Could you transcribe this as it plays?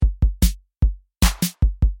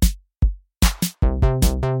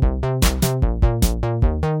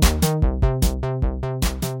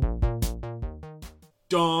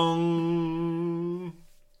Dong.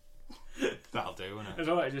 That'll do, won't it? It's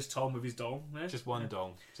alright, just Tom with his dong. Yeah? Just one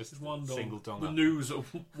dong. Just one dong. Single dong. The up. news at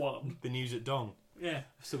one. The news at dong. Yeah.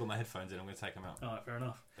 I've still got my headphones in. I'm going to take them out. Alright, fair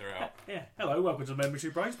enough. They're out. Yeah. Hello, welcome to the Memory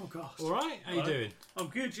Two Brains podcast. All right. How you doing? I'm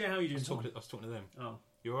good. Yeah, how are you doing? I was talking to them. Oh.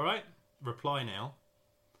 You all right? Reply now.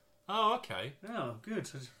 Oh, okay. Oh, good.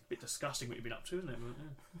 It's a bit disgusting what you've been up to, isn't it? But,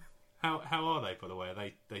 yeah. How are they, by the way?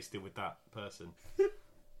 Are they still with that person?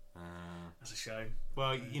 That's a shame.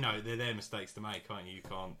 Well, you know, they're their mistakes to make, aren't you? You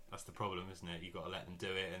can't. That's the problem, isn't it? You've got to let them do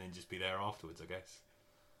it and then just be there afterwards, I guess.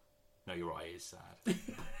 No, you're right. It is sad.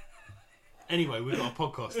 Anyway, we've got a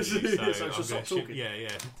podcast to do, so So I'm stop talking. Yeah.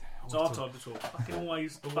 It's our time to talk. Fucking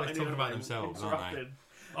always talking about themselves, aren't they?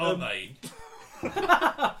 Aren't they?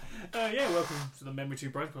 Yeah, welcome to the Memory 2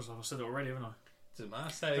 Brains podcast. I've said it already, haven't I? Doesn't matter.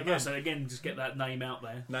 Say it again. So again, just get that name out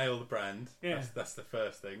there. Nail the brand. Yeah. That's the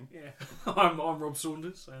first thing. Yeah. I'm Rob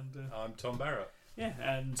Saunders, and I'm Tom Barrett. yeah,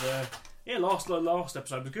 and last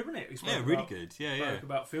episode was good, wasn't it? We spoke Really about, good. Yeah. spoke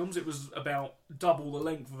about films. It was about double the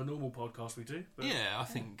length of a normal podcast we do. But, Yeah, I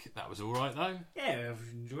think that was all right though. yeah, I've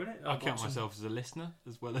enjoyed it. I count myself as a listener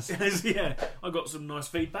as well as. Yeah, I got some nice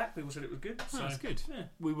feedback. People said it was good. So That's good. Yeah.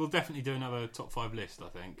 We will definitely do another top 5 list, I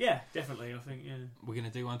think. Yeah, definitely. I think. Yeah. We're going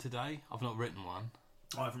to do one today. I've not written one.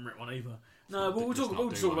 I haven't written one either. No, we'll Let's talk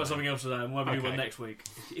not do about one, something else today, and we'll maybe do one Okay. next week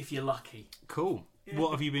if you're lucky. Cool. Yeah.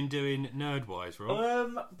 What have you been doing nerd-wise,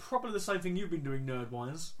 Rob? Probably the same thing you've been doing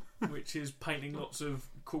nerd-wise, which is painting lots of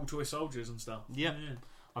cool toy soldiers and stuff. Yep. Yeah.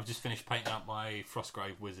 I've just finished painting up my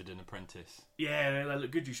Frostgrave Wizard and Apprentice. Yeah, they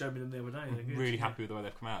look good. You showed me them the other day. They're good. Really happy with the way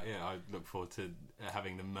they've come out. Yeah, I look forward to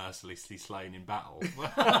having them mercilessly slain in battle.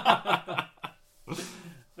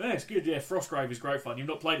 Yeah, it's good. Yeah, Frostgrave is great fun. You've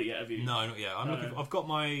not played it yet, have you? No, not yet. No. I've got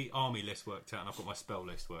my army list worked out and I've got my spell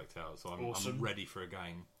list worked out, so Awesome. I'm ready for a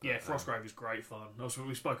game. Yeah, But, Frostgrave is great fun. Also,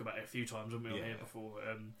 we spoke about it a few times, haven't we, on Yeah. here before?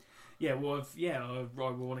 I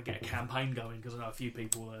want to get a campaign going because I know a few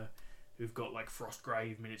people who've got like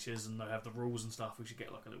Frostgrave miniatures and they have the rules and stuff. We should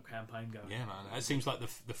get like a little campaign going. Yeah, man. It seems like the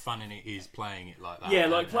fun in it is playing it like that. Yeah,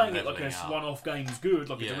 like and playing it like a leveling up. one-off game is good.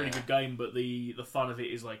 Like it's a Yeah. really good game, but the fun of it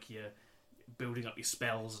is like you're building up your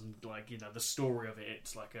spells and like the story of it.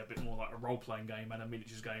 It's like a bit more like a role-playing game and a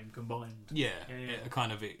miniatures game combined. Yeah, Yeah. It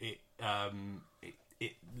kind of it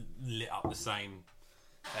lit up the same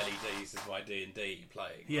LEDs as my D&D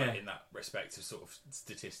playing. Yeah. Like, in that respect of sort of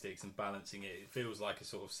statistics and balancing it. It feels like a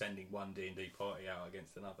sort of sending one D&D party out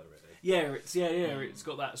against another, really. Yeah, it's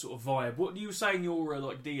got that sort of vibe. What you were saying? Your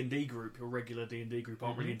like D&D group, your regular D&D group,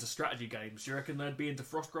 aren't really into strategy games. Do you reckon they'd be into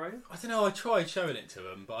Frostgrave? I don't know. I tried showing it to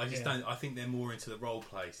them, but I just Yeah. don't. I think they're more into the role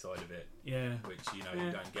play side of it, Yeah. which you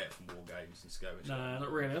Yeah. don't get from war games and skirmish. No,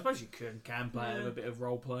 not really. I suppose you can play Yeah. a bit of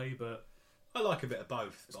role play, but I like a bit of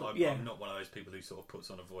both. But not- I'm not one of those people who sort of puts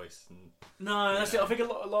on a voice and. no, that's Yeah. it. I think a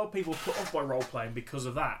lot of people are put off by role playing because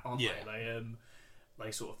of that, aren't Yeah. they?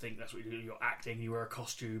 They sort of think that's what you do. You're acting, you wear a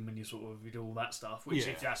costume, and you do all that stuff. Which,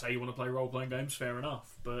 Yeah. if that's how you want to play role playing games, fair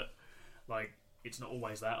enough. But like, it's not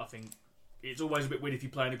always that. I think it's always a bit weird if you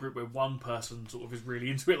play in a group where one person sort of is really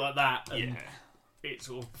into it like that, and it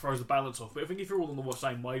sort of throws the balance off. But I think if you're all on the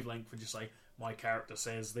same wavelength and just say, my character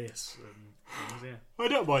says this, and yeah. I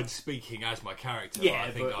don't mind speaking as my character. Yeah, but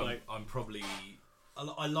I think but, I'm probably.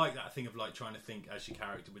 I like that thing of like trying to think as your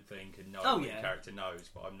character would think and know Oh, what yeah. your character knows,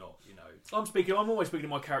 but I'm not. I'm always speaking in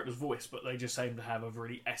my character's voice, but they just seem to have a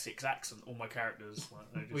really Essex accent. All my characters,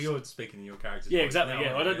 like, they just... Well, you're speaking in your character's yeah, voice exactly. now, Yeah,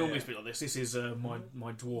 I aren't don't you? normally speak like this. This is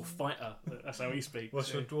my dwarf fighter. That's how he speaks.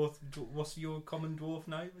 What's your dwarf? What's your common dwarf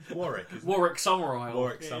name? It's Warwick. Isn't Warwick Summerisle.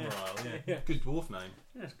 Warwick Yeah, Summerisle. Yeah. Yeah. Good dwarf name.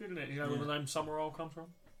 Yeah, it's good, isn't it? You know where the name Summerisle comes from?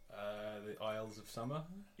 The Isles of Summer.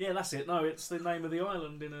 Yeah, that's it. No, it's the name of the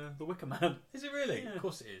island in The Wicker Man. Is it really? Yeah. Of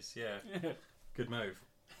course it is. Yeah. Yeah. Good move.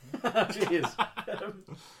 Cheers.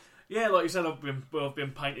 Yeah, like you said, I've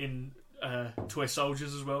been painting toy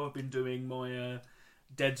soldiers as well. I've been doing my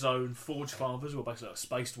Deadzone Forge Fathers, or basically like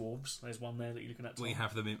space dwarves. There's one there that you're looking at. Tom. We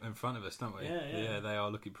have them in front of us, don't we? Yeah. They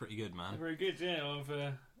are looking pretty good, man. They're very good. Yeah,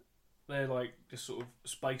 they're like just sort of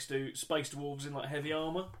space dwarves in like heavy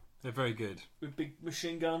armour They're very good. with big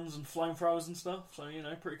machine guns and flamethrowers and stuff. So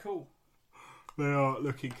pretty cool. They are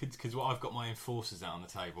looking because what I've got my enforcers out on the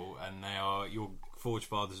table, and they are your Forge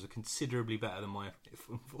Fathers are considerably better than my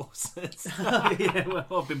enforcers. Yeah, well,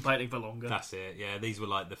 I've been painting for longer. That's it. Yeah, these were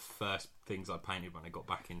like the first things I painted when I got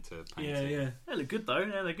back into painting. Yeah. They look good though.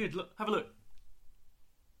 Yeah, they're good. Look, have a look.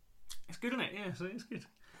 It's good, isn't it? Yeah, so it's good.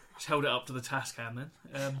 Just held it up to the task cam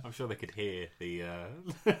then. I'm sure they could hear the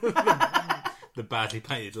the badly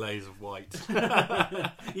painted layers of white.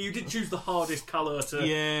 You did choose the hardest colour to...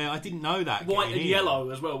 Yeah, I didn't know that. White and yellow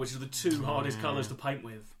as well, which are the two hardest colours to paint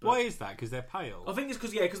with. But why is that? Because they're pale? I think it's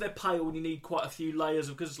because they're pale and you need quite a few layers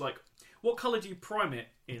of... Because, like, what colour do you prime it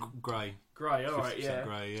in? Grey. Grey, alright, yeah.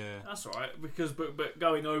 Grey, yeah. That's alright, because but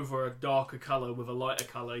going over a darker colour with a lighter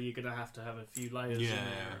colour, you're going to have a few layers in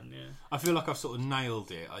there. And, I feel like I've sort of nailed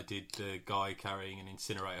it. I did the guy carrying an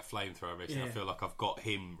incinerator flamethrower recently. I feel like I've got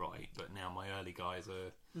him right, but now my early guys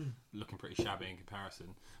are looking pretty shabby in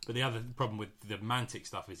comparison. But the other problem with the Mantic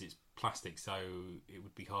stuff is it's plastic, so it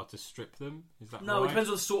would be hard to strip them. Is that right? No, it depends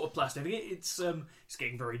on the sort of plastic. It's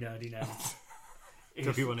getting very nerdy now. So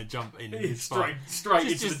if you want to jump in, straight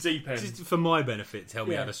into the deep end. Just for my benefit, tell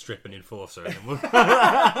me how to strip an enforcer. And then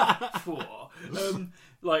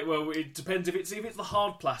we'll... It depends. If it's the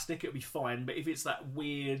hard plastic, it'll be fine. But if it's that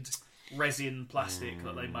weird resin plastic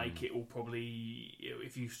that they make, it will probably,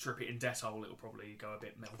 if you strip it in Dettol, it'll probably go a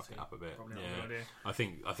bit melty. Up a bit. Probably not Yeah. a good idea. I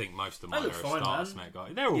think most of mine are fine, Star man. Smack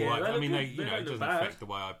guys. They're all right. I mean, they it don't look doesn't bad. affect the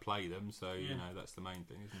way I play them. So that's the main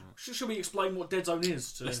thing, isn't it? Should we explain what Deadzone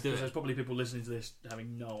is? Let's do it. Because there's probably people listening to this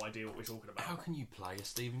having no idea what we're talking about. How can you play a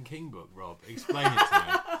Stephen King book, Rob? Explain it to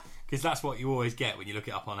me. Because that's what you always get when you look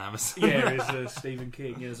it up on Amazon. Yeah, it's Stephen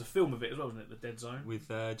King. Yeah, there's a film of it as well, isn't it? The Deadzone. With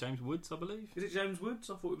James Woods, I believe. Is it James Woods?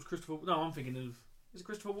 I thought it was Christopher... No, I'm thinking of... Is it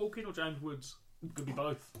Christopher Walken or James Woods? Could be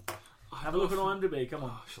both. Have a look at IMDb, come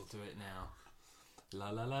on. I shall do it now. La,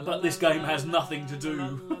 la, la, But this game has nothing to do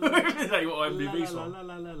with what IMDb's on.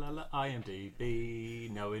 IMDb,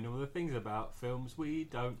 knowing all the things about films we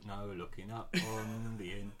don't know, looking up on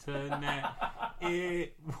the internet.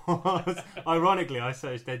 It was... Ironically, I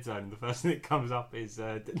searched Deadzone and the first thing that comes up is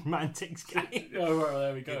Mantic's game. Oh, well,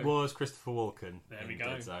 there we go. It was Christopher Walken There we in go.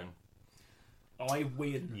 Deadzone. I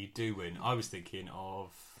win. You do win. I was thinking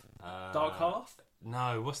of... Dark Half?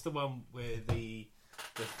 No, what's the one where they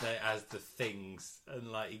as the things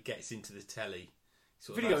and like he gets into the telly?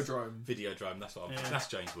 Videodrome. Videodrome. That's what. That's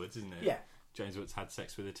James Woods, isn't it? Yeah. James Woods had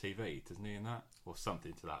sex with a TV, doesn't he? In that or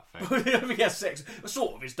something to that effect. He has sex.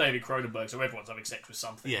 Sort of. It's David Cronenberg, so everyone's having sex with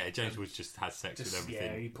something. Yeah, James Woods just has sex with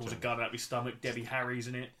everything. Yeah, he pulls a gun out of his stomach. Debbie Harry's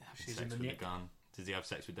in it. She's in the with nick. a gun. Does he have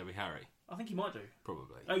sex with Debbie Harry? I think he might do.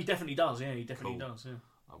 Probably. Oh, he definitely does. Yeah, he definitely does. Yeah.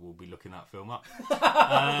 I will be looking that film up. Put it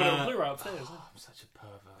on Blu-ray upstairs. I'm such a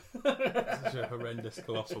pervert. Such a horrendous,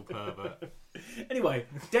 colossal pervert. Anyway,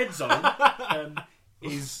 Deadzone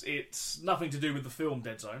it's nothing to do with the film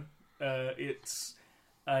Deadzone. It's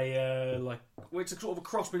it's a sort of a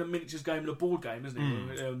cross between a miniatures game and a board game, isn't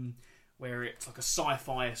it? Where it's like a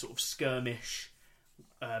sci-fi sort of skirmish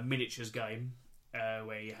miniatures game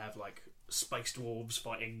where you have like space dwarves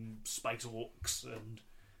fighting space orcs and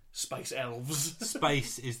space elves.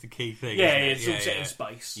 Space is the key thing. Yeah, isn't it? it's all set in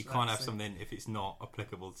space. You can't have something if it's not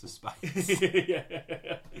applicable to space. Yeah.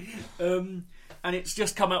 And it's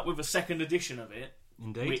just come out with a second edition of it.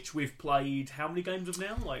 Indeed. Which we've played how many games of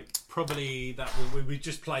now? Like probably that we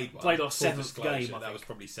just played one. Played our seventh game. That was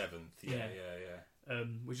probably seventh. Yeah.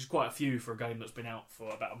 Which is quite a few for a game that's been out for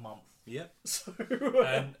about a month. Yep. So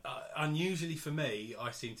unusually for me,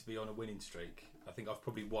 I seem to be on a winning streak. I think I've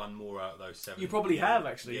probably won more out of those 7. You probably have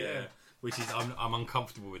actually. Yeah. Which is I'm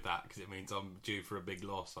uncomfortable with that because it means I'm due for a big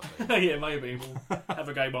loss. I think. Yeah, maybe we'll have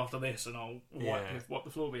a game after this, and I'll wipe the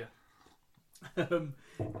floor with you.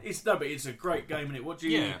 It's a great game, isn't it? What do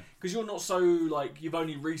you? Because you're not so like you've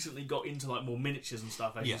only recently got into like more miniatures and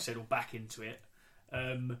stuff, as you said, or back into it.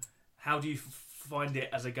 How do you find it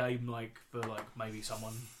as a game, like for like maybe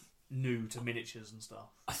someone new to miniatures and stuff?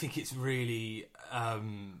 I think it's really.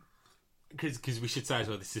 Because we should say as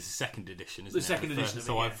well, this is the second edition, isn't it? The second edition.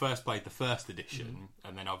 So I first played the first edition,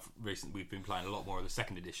 and then we've been playing a lot more of the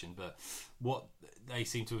second edition. But what they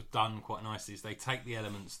seem to have done quite nicely is they take the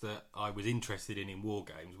elements that I was interested in war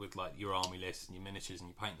games, with like your army lists and your miniatures, and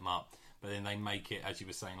you paint them up. But then they make it, as you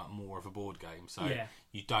were saying, like more of a board game. So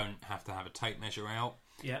you don't have to have a tape measure out.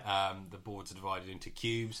 Yeah. The boards are divided into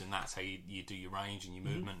cubes, and that's how you do your range and your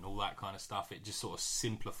movement and all that kind of stuff. It just sort of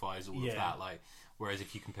simplifies all of that. Like. Whereas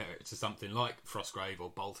if you compare it to something like Frostgrave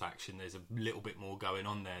or Bolt Action, there's a little bit more going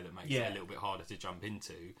on there that makes it a little bit harder to jump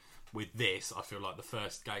into. With this, I feel like the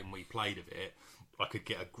first game we played of it, I could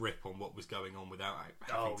get a grip on what was going on without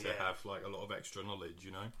having to have like a lot of extra knowledge,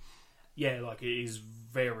 you know? Yeah, like it is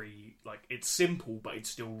very like it's simple, but it's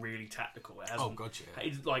still really tactical. It hasn't,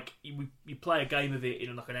 it's like you play a game of it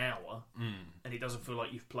in like an hour, and it doesn't feel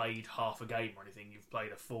like you've played half a game or anything. You've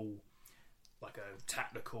played a full, like a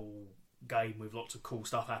tactical game with lots of cool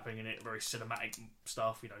stuff happening in it, very cinematic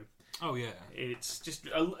stuff, you know. Oh yeah, it's just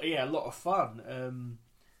a lot of fun.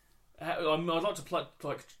 I'd like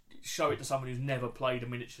to show it to someone who's never played a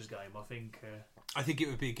miniatures game. I think it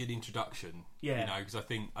would be a good introduction. Yeah. You know, because I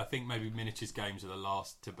think maybe miniatures games are the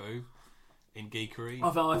last taboo in geekery.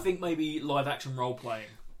 I think maybe live action role playing.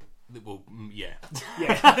 Well, yeah.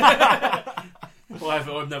 Yeah. Well,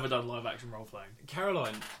 I've never done live action role playing.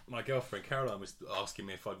 Caroline, my girlfriend Caroline, was asking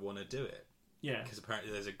me if I'd want to do it. Yeah. Because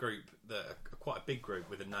apparently there's a group, quite a big group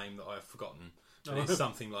with a name that I've forgotten. And it's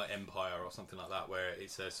something like Empire or something like that, where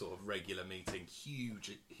it's a sort of regular meeting,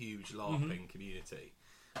 huge LARPing community.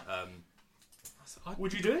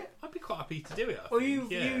 Would you do it? I'd be quite happy to do it.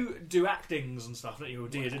 You do actings and stuff, don't you? Or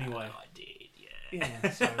did anyway? I did, yeah. Yeah.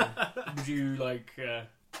 So would you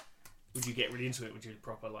would you get really into it? Would you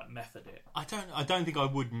proper method it? I don't think I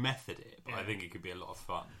would method it, but I think it could be a lot of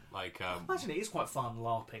fun. I imagine it is quite fun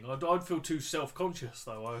LARPing. I'd feel too self-conscious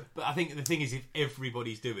though. But I think the thing is, if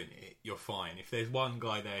everybody's doing it, you're fine. If there's one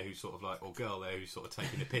guy there who's sort of or girl there who's sort of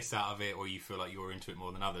taking the piss out of it, or you feel like you're into it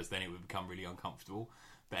more than others, then it would become really uncomfortable.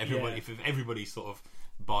 But if everybody's sort of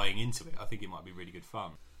buying into it, I think it might be really good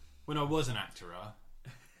fun. When I was an actor,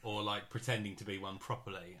 or pretending to be one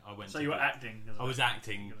properly, I went. So you were acting. I was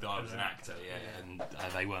acting that I was an actor, and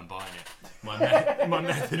they weren't buying it. My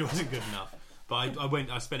method wasn't good enough. But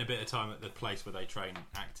I spent a bit of time at the place where they train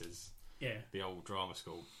actors. Yeah. The old drama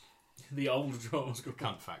school. The old drama school.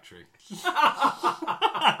 Cunt factory.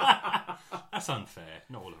 That's unfair.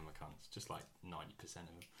 Not all of them are cunts. Just 90% of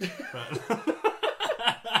them.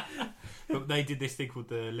 But they did this thing called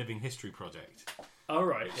the Living History Project. Oh,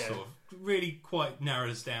 right, yeah. Sort of really quite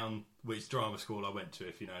narrows down which drama school I went to,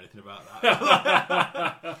 if you know anything about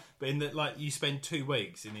that. But in that, you spend 2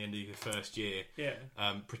 weeks in the end of your first year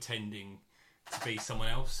pretending to be someone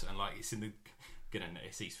else, and it's in the...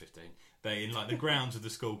 It's East 15. They in the grounds of the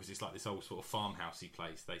school, because it's this old sort of farmhousey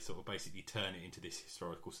place. They sort of basically turn it into this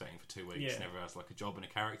historical setting for 2 weeks, and everyone has a job and a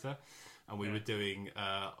character. And we were doing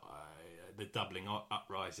the Dublin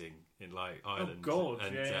uprising in Ireland. Oh God!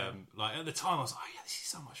 And at the time I was like, this is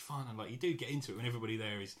so much fun, and you do get into it when everybody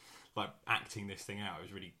there is acting this thing out. It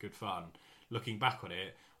was really good fun. Looking back on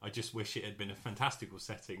it, I just wish it had been a fantastical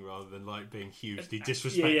setting rather than being hugely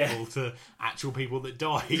disrespectful to actual people that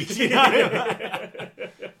died. You know?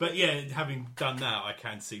 But having done that, I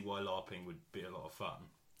can see why LARPing would be a lot of fun.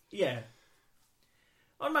 Yeah.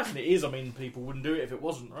 I imagine it is. I mean, people wouldn't do it if it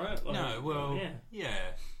wasn't, right?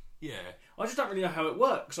 Yeah. I just don't really know how it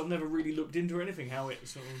works. I've never really looked into anything, how it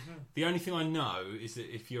sort of... Yeah. The only thing I know is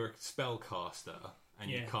that if you're a spellcaster and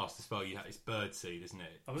you cast a spell, it's birdseed, isn't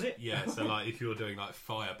it? Oh, is it? Yeah, so if you're doing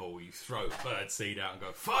fireball, you throw birdseed out and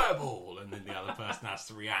go, fireball! And then the other person has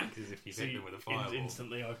to react as if you hit them with a fireball.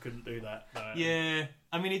 Instantly, I couldn't do that. No. Yeah.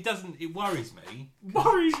 I mean, it worries me.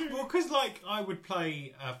 Worries you? Well, because, I would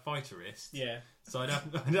play a fighterist. Yeah. So I'd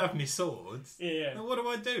have my swords. Yeah. And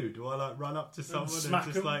what do? Do I, run up to someone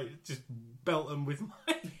and just, just belt them with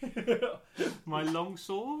my long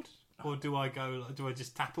sword? Or do I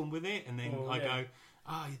just tap them with it and then go,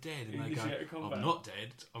 you're dead. And they go, I'm not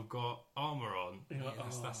dead. I've got armour on.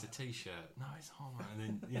 That's a t-shirt. No, it's armour.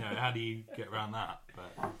 And then, how do you get around that?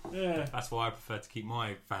 But that's why I prefer to keep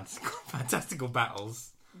my fantastical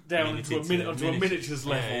battles down onto a miniatures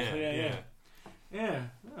level. Yeah.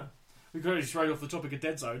 We got it straight off the topic of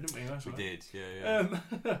Deadzone, didn't we? That's we right. did,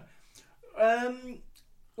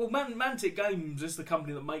 Well, Mantic Games is the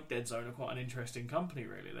company that make Deadzone. Are quite an interesting company,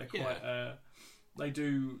 really. They're quite... they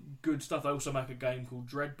do good stuff. They also make a game called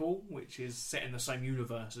Dreadball, which is set in the same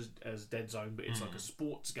universe as Deadzone, but it's like a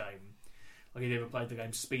sports game. If you ever played the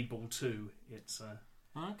game Speedball 2, it's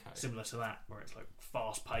similar to that, where it's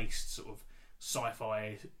fast-paced, sort of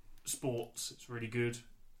sci-fi sports. It's really good.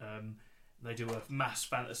 They do a mass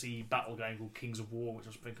fantasy battle game called Kings of War, which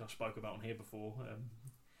I think I spoke about on here before,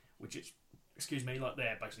 which is,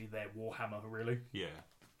 they're basically their Warhammer, really. Yeah.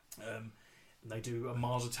 And they do a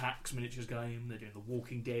Mars Attacks miniatures game. They're doing the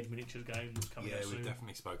Walking Dead miniatures game that's coming out soon. Yeah, we've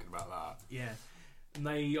definitely spoken about that. Yeah. And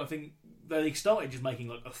I think they started just making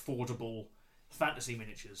affordable fantasy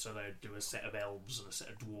miniatures, so they do a set of elves and a set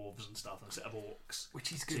of dwarves and stuff and a set of orcs,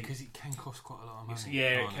 which is good because it can cost quite a lot of money.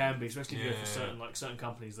 Yeah, it can be, especially for certain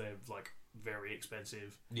companies. They're very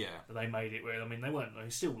expensive. Yeah, but they made it where they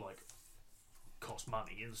still cost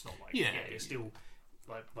money. It's not it's still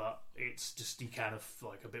but it's just you kind of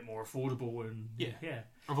a bit more affordable and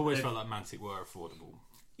I've always felt like Mantic were affordable.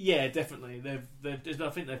 Yeah, definitely. I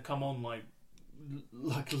think they've come on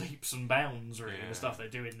leaps and bounds really. The stuff they're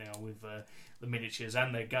doing now with the miniatures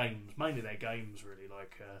and their games, mainly their games really.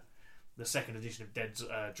 The second edition of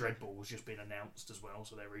Dreadball has just been announced as well,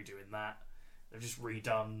 so they're redoing that. They've just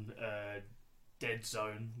redone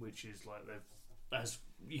Deadzone, which is as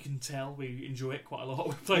you can tell, we enjoy it quite a lot.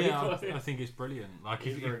 We play I think it's brilliant. Like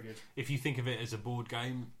it's very good. If you think of it as a board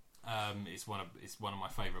game, it's one of my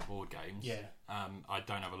favourite board games. Yeah. I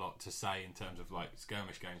don't have a lot to say in terms of like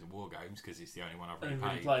skirmish games and war games because it's the only one I've really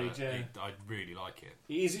Only played. yeah. I really like it.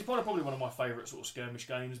 It is. It's probably one of my favourite sort of skirmish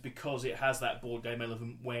games because it has that board game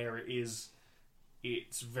element where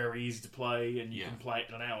it's very easy to play and you can play it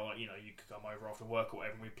in an hour. Like, you could come over after work or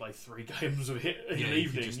whatever and we play 3 games of it in an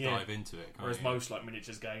evening. Just dive into it. Whereas most like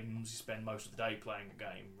miniatures games, you spend most of the day playing a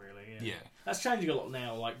game. Really. Yeah. That's changing a lot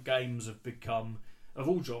now. Like games have become, of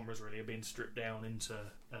all genres, really, have been stripped down into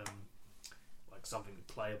like something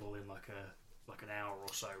playable in like an hour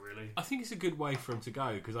or so. Really. I think it's a good way for them to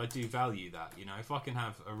go because I do value that. If I can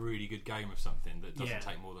have a really good game of something that doesn't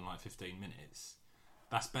take more than like 15 minutes.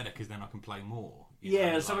 That's better because then I can play more.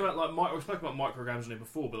 Something about we spoke about micro games on it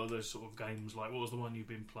before, but those sort of games, like what was the one you've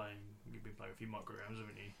been playing? You've been playing a few micro games,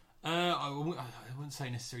 haven't you? I wouldn't say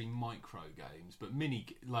necessarily micro games, but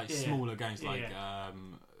smaller games like.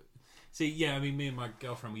 Me and my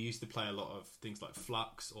girlfriend, we used to play a lot of things like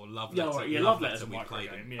Flux or Love Letter. Love Letter's a micro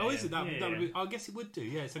game. Is it? I guess it would do.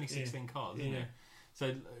 Yeah, it's only 16 cards, isn't it?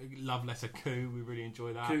 So, Love Letter Coup, we really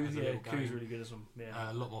enjoy that. Cou's really good as well.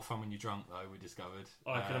 Yeah. A lot more fun when you're drunk, though, we discovered.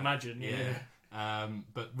 I can imagine,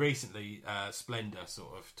 but recently, Splendor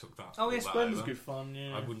sort of took that. Oh, yeah, Splendor's good fun,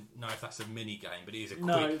 yeah. I wouldn't know if that's a mini game, but it is a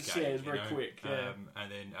quick game. It's very quick, yeah. And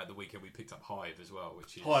then at the weekend, we picked up Hive as well,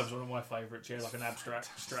 which is... Hive's one of my favourites, like an abstract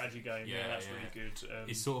strategy game. That's really good.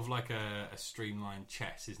 It's sort of like a streamlined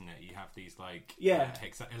chess, isn't it? You have these,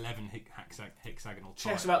 11 hexagonal chess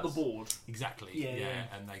tiles. about the board. Exactly,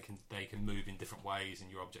 and they can move in different ways, and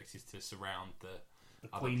your object is to surround the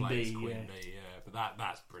other Queen players, bee, Queen bee, But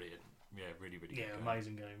that's brilliant. Yeah, really, really good. Yeah,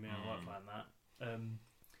 amazing game. Yeah, I like playing that.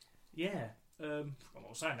 Forgot what I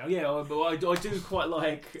was saying now. Yeah, but I do quite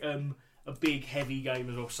like a big, heavy game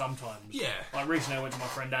as well sometimes. Yeah. Like recently I went to my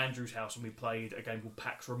friend Andrew's house and we played a game called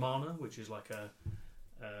Pax Romana, which is like a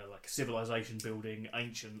civilization building,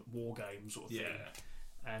 ancient war game sort of thing.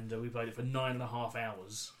 And we played it for 9.5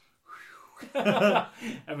 hours.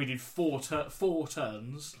 And we did 4 turns.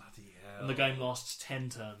 Bloody hell. And the game lasts 10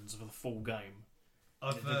 turns for the full game.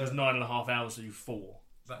 It took us 9.5 hours to do 4.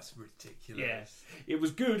 That's ridiculous. Yeah, it was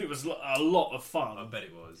good. It was a lot of fun. I bet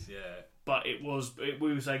it was. Yeah, but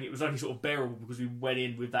we were saying it was only sort of bearable because we went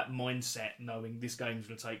in with that mindset, knowing this game's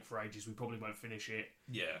going to take for ages. We probably won't finish it.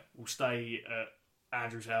 Yeah, we'll stay at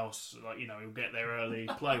Andrew's house. We'll get there early,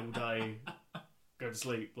 play all day, go to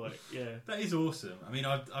sleep. That is awesome. I mean,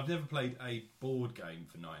 I've never played a board game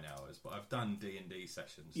for 9 hours, but I've done D&D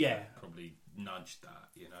sessions. Yeah, that probably nudged that.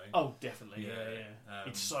 Oh, definitely. Yeah.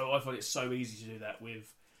 I find it's so easy to do that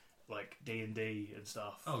with D&D and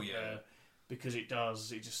stuff. Oh yeah. Because it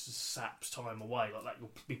just saps time away. Like that,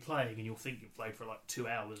 you'll be playing and you'll think you've played for 2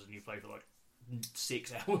 hours and you played for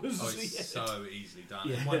 6 hours. Oh, it's so easily done.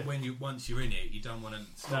 Yeah. And once you're in it, you don't want to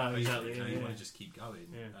stop. No, exactly. You want to just keep going.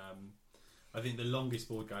 Yeah. I think the longest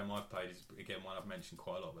board game I've played is again one I've mentioned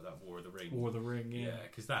quite a lot, but that War of the Ring. War of the Ring, yeah.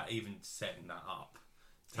 Because that even setting that up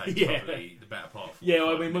takes probably the better part.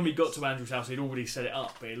 When we got to Andrew's house, he'd already set it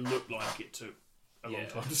up, but it looked like it took a long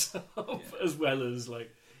time to set up, as well as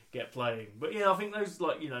get playing. But I think those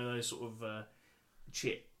those sort of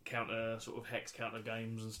chit counter, sort of hex counter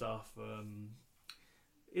games and stuff.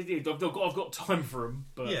 I've got time for them,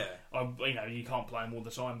 but you can't play them all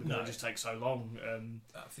the time because they just take so long.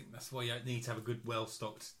 I think that's why you need to have a good,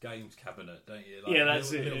 well-stocked games cabinet, don't you?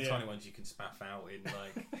 Little tiny ones you can spaff out in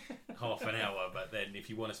half an hour, but then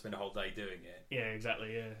if you want to spend a whole day doing it,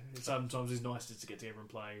 exactly. Yeah, sometimes it's nice just to get together and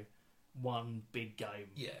play one big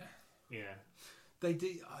game. Yeah. They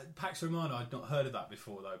do. Pax Romana, I'd not heard of that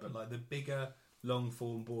before though, but the bigger,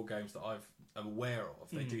 long-form board games that I'm aware of,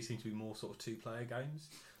 they do seem to be more sort of 2-player games.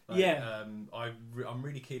 I'm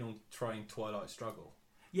really keen on trying Twilight Struggle.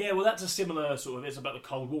 Yeah, well, that's a similar sort of. It's about the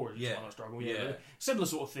Cold War. Twilight Struggle. Yeah. Similar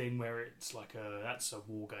sort of thing where it's that's a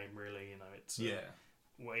war game, really. It's I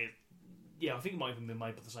think it might have even been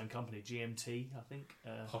made by the same company, GMT. I think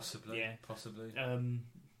possibly. Yeah, possibly. I'm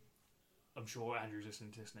sure Andrew's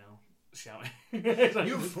listening to this now, shouting,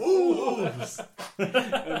 "You fools!"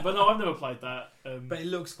 But no, I've never played that. But it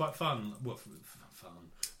looks quite fun. Well, fun.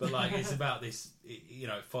 But it's about this. It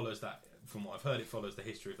follows that. From what I've heard, it follows the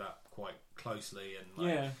history of that quite closely, and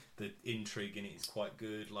the intrigue in it is quite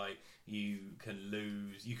good. You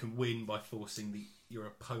can win by forcing your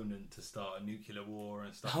opponent to start a nuclear war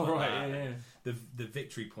and stuff that. Yeah. The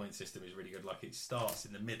victory point system is really good. It starts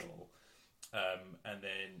in the middle, and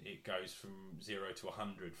then it goes from 0 to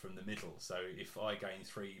 100 from the middle. So if I gain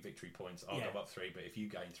 3 victory points, I'll go up 3. But if you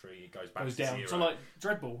gain 3, it goes back to down. 0. So like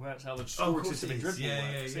Dreadball, that's how the scoring system in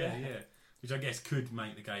Dreadball works. Yeah. Which I guess could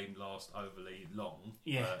make the game last overly long.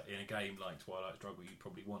 Yeah. But in a game like Twilight Struggle, you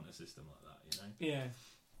probably want a system like that, you know? Yeah.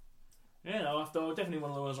 Yeah, no, definitely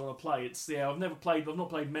one of the ones I want to play. I've not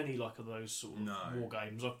played many like of those sort of war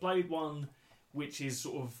games. I've played one which is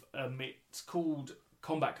sort of it's called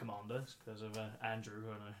Combat Commander because of Andrew.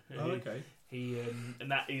 I know. Oh, okay. He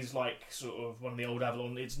and that is like sort of one of the old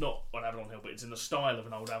Avalon. It's not on Avalon Hill, but it's in the style of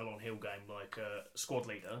an old Avalon Hill game, like Squad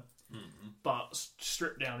Leader, but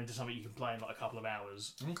stripped down into something you can play in like a couple of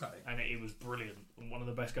hours. Okay. And it was brilliant. One of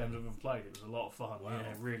the best games I've ever played. It was a lot of fun. Wow.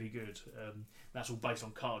 Yeah, really good. That's all based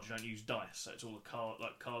on cards. You don't use dice, so it's all a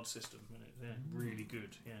card system. And really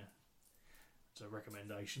good. Yeah. It's a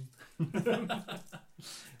recommendation.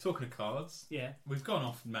 Talking of cards, we've gone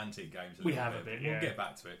off Mantic Games. We have a bit. We'll get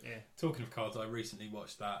back to it. Yeah. Talking of cards, I recently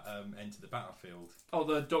watched that Enter the Battlefield. Oh,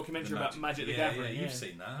 the documentary about Magic the Gathering. Yeah, you've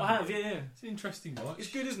seen that. I have. Yeah. It's an interesting watch. It's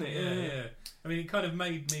good, isn't it? Yeah. I mean, it kind of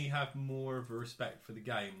made me have more of a respect for the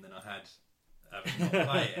game than I had having not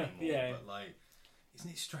play it anymore. But like, isn't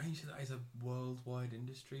it strange that it's a worldwide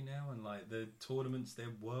industry now, and like the tournaments, they're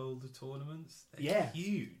world tournaments. They're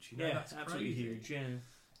huge. You know, that's absolutely crazy. huge. Yeah.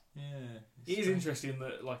 Yeah. It is interesting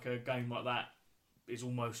that like a game like that is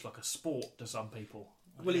almost like a sport to some people.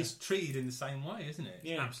 Well, it's treated in the same way, isn't it?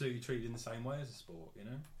 It's Yeah. absolutely treated in the same way as a sport, you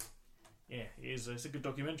know? Yeah, it is. It's a good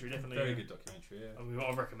documentary, definitely. Very good documentary, yeah. I mean,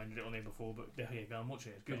 I've recommended it on here before, but go and watch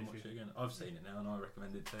it. It's good. Watch it again. I've seen it now and I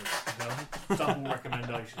recommend it too. Double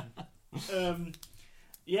recommendation.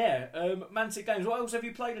 Mantic Games. What else have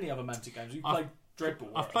you played? Any other Mantic Games? You played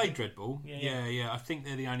Dreadball? I've played Dreadball. Yeah. I think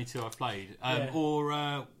they're the only two I've played.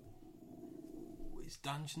 Or is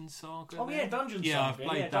Dungeon Saga? Oh yeah, Dungeon Saga. Yeah, I've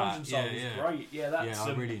played that. Dungeon Saga is great. Yeah, that's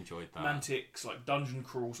I really enjoyed that. Mantic's like dungeon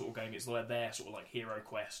crawl sort of game. It's like their sort of like Hero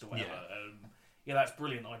Quest or whatever. That's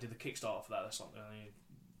brilliant. I did the Kickstarter for that. That's something.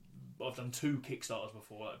 I've done 2 Kickstarters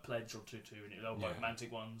before, like Pledge or 2, and they were like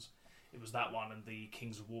Mantic ones. It was that one and the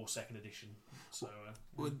Kings of War 2nd edition. So,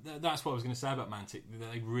 that's what I was going to say about Mantic.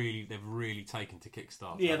 They've really taken to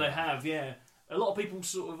Kickstarter. Yeah, they have. Yeah, a lot of people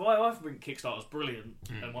sort of. I think Kickstarter's brilliant,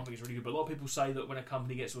 and one thing is really good. But a lot of people say that when a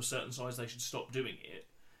company gets to a certain size, they should stop doing it.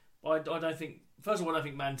 I don't think. First of all, I don't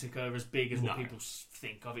think Mantic are as big as what people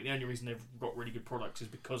think. I think the only reason they've got really good products is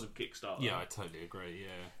because of Kickstarter. Yeah, I totally agree.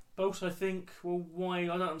 Yeah, but also I think, why?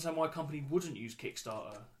 I don't understand why a company wouldn't use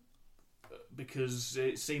Kickstarter. Because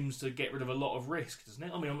it seems to get rid of a lot of risk, doesn't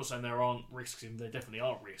it? I mean, I'm not saying there aren't risks, there definitely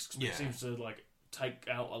are risks, but it seems to like take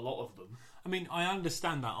out a lot of them. I mean, I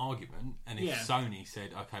understand that argument, and if Sony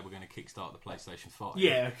said, "Okay, we're going to kickstart the PlayStation 5,"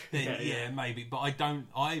 then maybe. But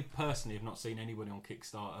I personally have not seen anybody on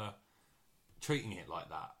Kickstarter treating it like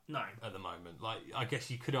that. No, at the moment. Like, I guess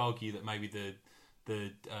you could argue that maybe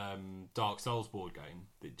the Dark Souls board game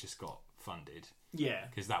that just got funded. Yeah,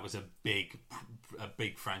 because that was a big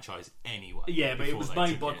franchise anyway. Yeah, but it was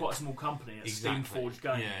made by quite a small company, Exactly. Steamforged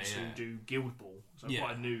Games, who do Guild Ball, so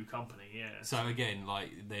quite a new company. Yeah. So again, like,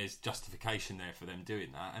 there's justification there for them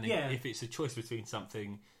doing that, and if it's a choice between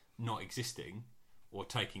something not existing or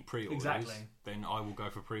taking pre-orders, then I will go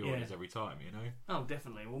for pre-orders every time. You know. Oh,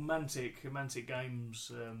 definitely. Well, Mantic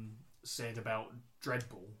Games said about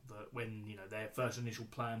Dreadball that when their first initial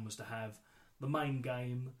plan was to have the main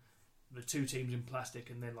game, the 2 teams in plastic,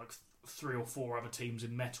 and then like 3 or 4 other teams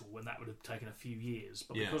in metal, when that would have taken a few years.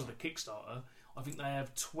 But because of the Kickstarter, I think they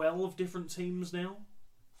have 12 different teams now,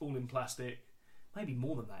 all in plastic. Maybe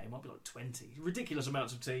more than that. It might be like 20. Ridiculous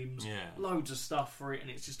amounts of teams. Yeah. Loads of stuff for it, and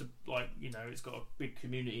it's just it's got a big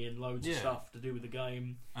community and loads of stuff to do with the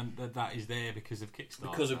game. And that is there because of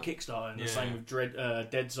Kickstarter. Because of Kickstarter, and the same with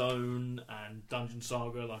Deadzone and Dungeon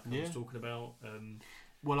Saga, like I was talking about.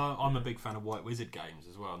 Well, I'm a big fan of White Wizard games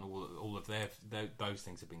as well, and all of those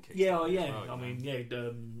things have been Kickstarter. Yeah. Well, I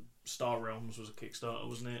mean, Star Realms was a Kickstarter,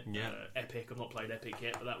 wasn't it? Yeah. Epic. I've not played Epic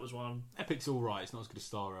yet, but that was one. Epic's all right. It's not as good as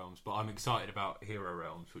Star Realms, but I'm excited about Hero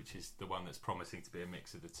Realms, which is the one that's promising to be a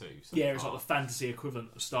mix of the two. So it's like the fantasy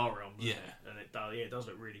equivalent of Star Realms. Yeah, and it does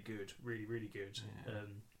look really good, really, really good.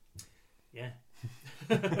 Yeah.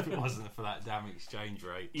 If it wasn't for that damn exchange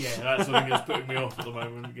rate. Yeah, that's the thing that's putting me off at the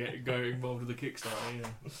moment, going involved with the Kickstarter,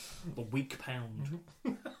 the weak pound.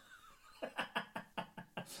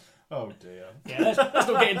 Oh dear. Yeah, let's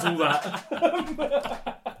not get into all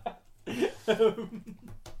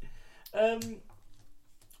that.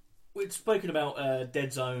 We'd spoken about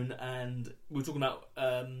Deadzone, and we were talking about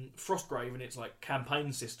Frostgrave and its like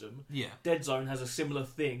campaign system. Yeah. Deadzone has a similar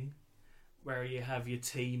thing, where you have your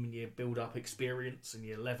team and you build up experience and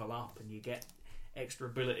you level up and you get extra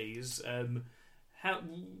abilities.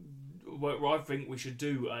 I think we should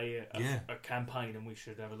do a campaign, and we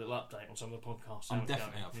should have a little update on some of the podcasts. I'm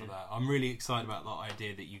definitely up for that. I'm really excited about the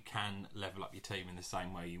idea that you can level up your team in the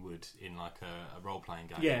same way you would in like a role-playing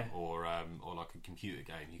game or like a computer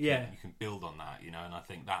game. You can build on that, you know, and I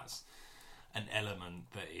think that's an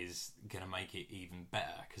element that is going to make it even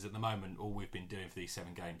better, because at the moment all we've been doing for these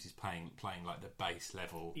 7 games is playing like the base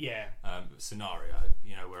level scenario,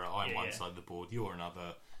 you know, where I'm one side of the board, you're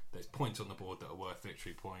another. There's points on the board that are worth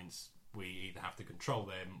victory points. We either have to control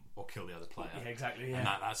them or kill the other player. Yeah, exactly. Yeah. And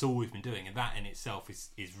that's all we've been doing, and that in itself is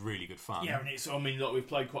really good fun. Yeah, and we've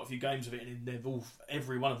played quite a few games of it, and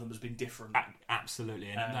every one of them has been different. Absolutely,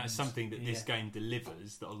 and that's something that this game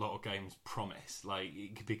delivers that a lot of games promise. Like,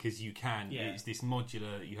 because you can, it's this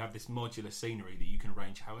modular. You have this modular scenery that you can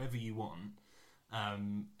arrange however you want.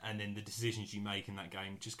 And then the decisions you make in that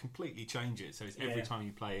game just completely change it. So it's every time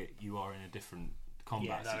you play it, you are in a different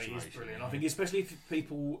combat situation. It is brilliant. I think especially if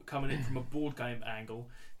people coming in from a board game angle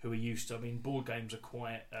who are used to, board games are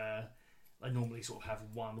quite, they normally sort of have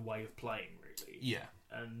one way of playing, really. Yeah.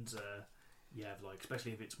 And you have, like,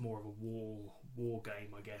 especially if it's more of a war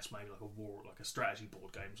game, I guess, maybe like a strategy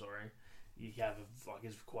board game, sorry. You have,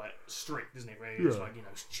 it's quite strict, isn't it, really? It's like, you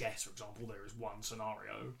know, chess, for example, there is one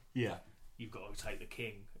scenario. Yeah. You've got to take the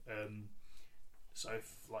king. So if,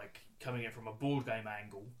 like, coming in from a board game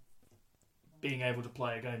angle, being able to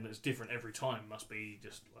play a game that's different every time must be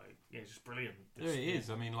just just brilliant. It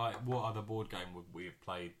is. I mean, like, what other board game would we have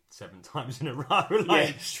played 7 times in a row?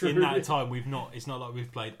 Like, in that time, we've not. It's not like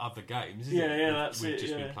we've played other games. Is it? We've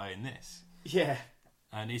just been playing this. Yeah.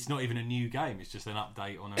 And it's not even a new game. It's just an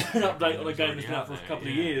update on a game that's been out for a couple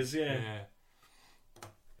of years. Yeah.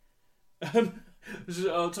 This is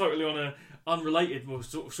totally on a unrelated, well,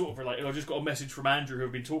 sort of related. I just got a message from Andrew who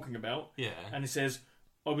I've been talking about. Yeah. And he says,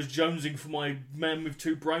 I was jonesing for my Man with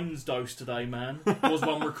Two Brains dose today, man. Was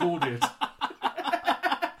one recorded?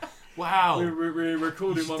 Wow. We're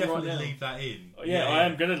recording one right now. Leave that in. Yeah, I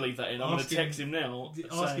am going to leave that in. I'm going to text him now.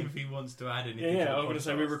 Ask him if he wants to add anything. Yeah, I'm going to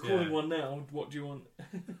say, we're recording one now. What do you want?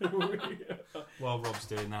 While Rob's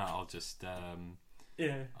doing that, I'll just... I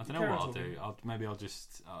don't know what I'll do. I'll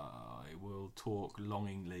just... I will talk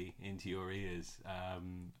longingly into your ears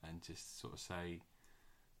and just sort of say,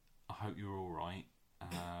 I hope you're all right.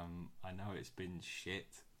 I know it's been shit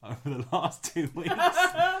over the last 2 weeks,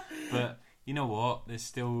 but you know what? There's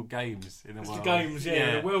still games in the world. Games,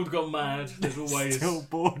 The world got mad. There's always still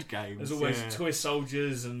board games. There's always toy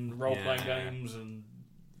soldiers and role-playing games and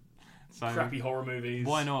crappy horror movies.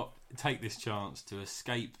 Why not take this chance to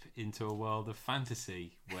escape into a world of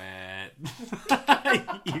fantasy where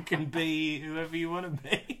you can be whoever you want to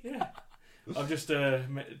be? Yeah. I've just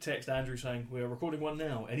texted Andrew saying, we're recording one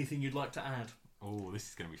now. Anything you'd like to add? Oh, this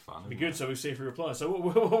is going to be fun. Be good, so we'll see if he replies. So what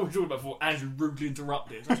were we talking about before Andrew rudely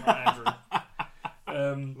interrupted? That's right,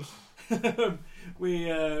 Andrew. We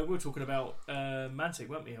were talking about Mantic,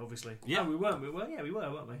 weren't we, obviously? Yeah. No, we weren't. We were,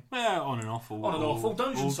 weren't we? Well, on and off. All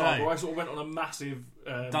Dungeon Saga, I sort of went on a massive...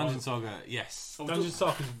 Dungeon Saga, yes. Dungeon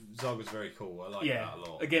Saga's very cool. I like that a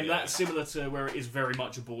lot. Again, that's similar to where it is very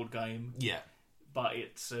much a board game. Yeah. But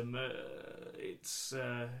it's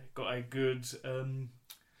got a good...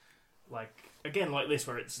 like this,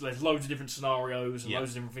 where there's loads of different scenarios and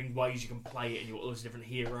loads of different ways you can play it, and you've got loads of different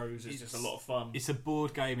heroes. It's just a lot of fun. It's a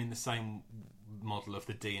board game in the same model of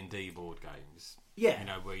the D&D board games. Yeah, you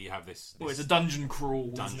know, where you have this it's a dungeon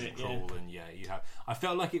crawl, and you have. I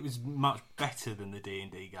felt like it was much better than the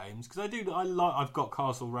D&D games, because I've got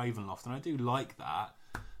Castle Ravenloft, and I do like that.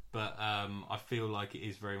 But I feel like it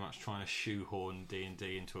is very much trying to shoehorn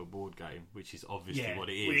D&D into a board game, which is obviously what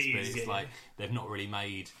it is. But it's like they've not really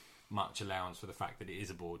made much allowance for the fact that it is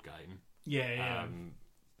a board game.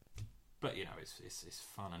 But you know, it's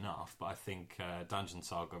fun enough. But I think Dungeon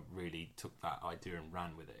Saga really took that idea and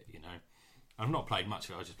ran with it. You know, I've not played much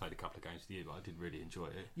of it. I just played a couple of games with you, but I did really enjoy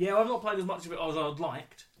it. Yeah, I've not played as much of it as I'd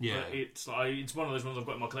liked. Yeah, but it's one of those ones I've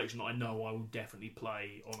got in my collection that I know I will definitely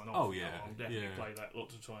play on and off. Oh yeah, I'll definitely play that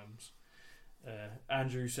lots of times.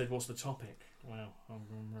 Andrew said, "What's the topic?" Well, I'm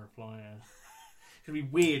going to reply. It's going to be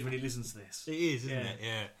weird when he listens to this. It is, isn't it?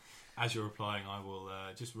 Yeah. As you're replying, I will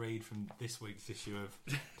just read from this week's issue of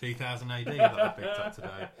 2000 AD that I picked up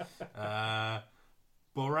today.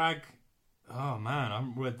 Borag. Oh man, I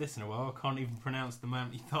haven't read this in a while. I can't even pronounce the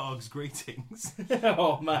Mantic Tharg's greetings.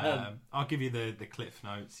 Oh man. I'll give you the cliff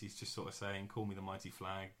notes. He's just sort of saying, call me the mighty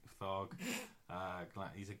Tharg.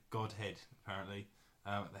 He's a godhead, apparently.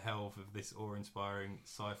 at the helm of this awe-inspiring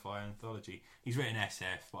sci-fi anthology. He's written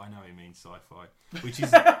SF, but I know he means sci-fi, which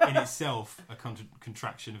is in itself a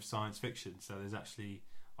contraction of science fiction. So there's actually,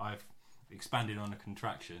 I've expanded on a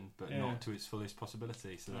contraction, but not to its fullest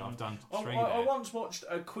possibility. So I've done three there. I once watched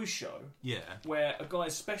a quiz show where a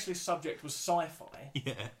guy's specialist subject was sci-fi.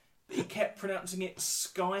 Yeah. But he kept pronouncing it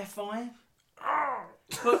sky-fi.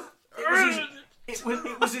 But it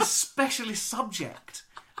was his specialist subject.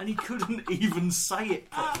 And he couldn't even say it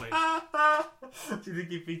properly. Do you think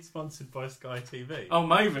he'd been sponsored by Sky TV? Oh,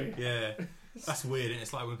 maybe. Yeah. That's weird, and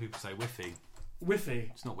it's like when people say Wi-Fi. Wi-Fi.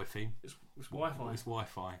 It's not Wi-Fi. It's Wi-Fi. It's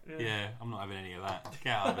Wi-Fi. Yeah, I'm not having any of that.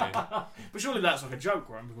 Get out of there. But surely that's like a joke,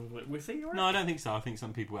 right? Like Wi-Fi, right? No, I don't think so. I think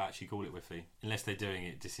some people actually call it Wi-Fi, unless they're doing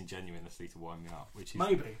it disingenuously to wind me up, which is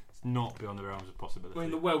maybe. It's not beyond the realms of possibility. I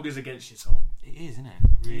mean, the world is against you, Tom. It is, isn't it?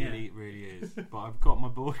 It really is. But I've got my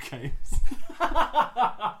board games.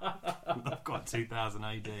 I've got 2000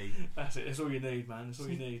 AD. That's it. That's all you need, man. That's all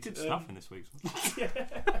you need. Good stuff in this week's one.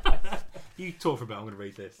 You talk for a bit. I'm going to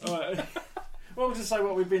read this. All right. Well, I was just say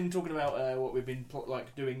what we've been talking about, what we've been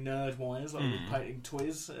doing nerd-wise, like we've been painting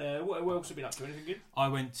Twiz. What else have you been up to? Anything good? I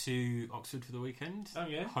went to Oxford for the weekend. Oh,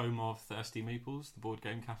 yeah? Home of Thirsty Meeples, the board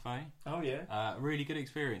game cafe. Oh, yeah? Really good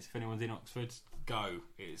experience. If anyone's in Oxford, go.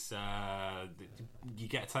 It's you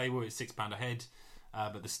get a table, it's £6 a head,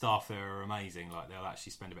 but the staff there are amazing. Like, they'll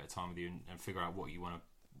actually spend a bit of time with you and figure out what you want to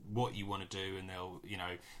do, and they'll,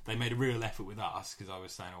 they made a real effort with us, because I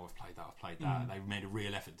was saying, I've played that. They made a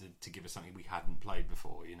real effort to give us something we hadn't played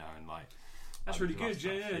before, and like that's really good.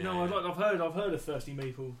 Yeah. No, I've heard of Thirsty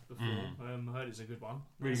Meeple before. I heard it's a good one.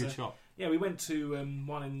 Really good shop. Yeah, we went to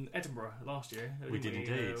one in Edinburgh last year. We did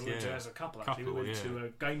indeed. We went to, as a couple actually. We went to a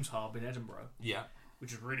Games Hub in Edinburgh. Yeah.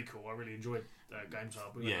 Which is really cool. I really enjoyed Games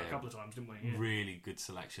Hub. We went there a couple of times, didn't we? Yeah. Really good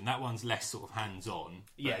selection. That one's less sort of hands-on.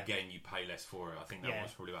 But again, you pay less for it. I think that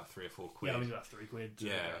one's probably about £3 or £4. Yeah, I think about £3 to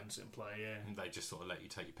go and sit and play. Yeah, and they just sort of let you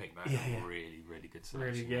take your pick back. Really, really good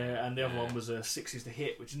Really, selection. yeah. And the other one was Sixes to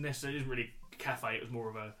Hit, which isn't really a cafe. It was more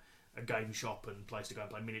of a game shop and place to go and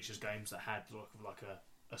play miniatures games that had like a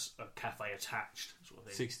cafe attached sort of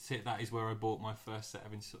thing. Sixes to Hit. That is where I bought my first set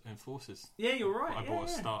of Enforcers. Yeah, you're right. I bought a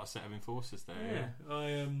starter set of Enforcers there.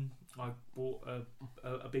 Yeah. I bought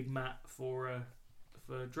a big mat for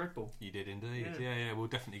Dreadball. You did indeed. Yeah. We'll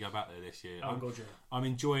definitely go back there this year. Oh, God, yeah. I'm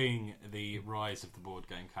enjoying the rise of the board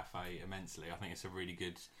game cafe immensely. I think it's a really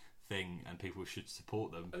good thing, and people should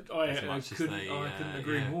support them. I couldn't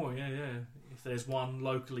agree more. Yeah. If there's one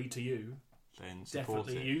locally to you, then support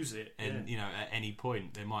definitely use it. And at any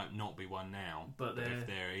point there might not be one now, but if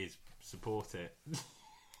there is, support it.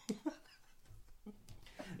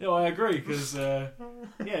 No, I agree, because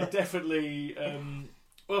definitely.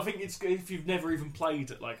 Well, I think it's if you've never even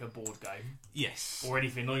played like a board game, yes, or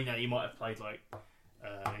anything. You might have played like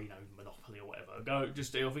Monopoly or whatever. I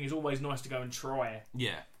think it's always nice to go and try.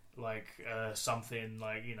 Yeah, like something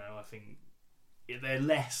like I think they're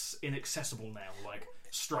less inaccessible now. Like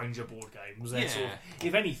stranger board games. They're sort of,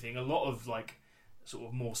 if anything, a lot of like sort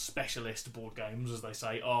of more specialist board games, as they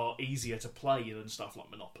say, are easier to play than stuff like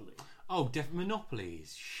Monopoly. Oh, Monopoly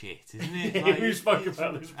is shit, isn't it? Yeah, we spoke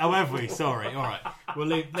about this before. Oh, have we? Sorry. All right. Well,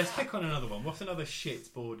 let's pick on another one. What's another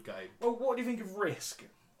shit board game? Well, what do you think of Risk?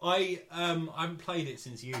 I haven't played it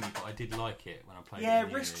since uni, but I did like it when I played it. Yeah,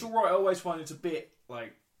 Risk's alright. I always find it's a bit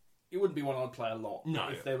like it wouldn't be one I'd play a lot. No.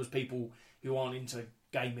 If there was people who aren't into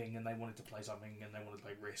gaming and they wanted to play something and they wanted to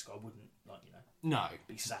play Risk, I wouldn't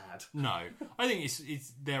be sad. No, I think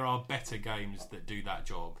it's there are better games that do that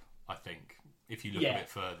job. I think if you look a bit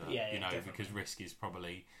further, because Risk is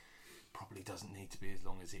probably doesn't need to be as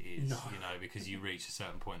long as it is. No. Because you reach a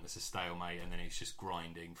certain point that's a stalemate and then it's just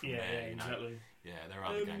grinding from there. Exactly. Yeah, there are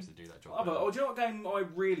other games that do that job. Do you know what game I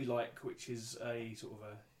really like, which is a sort of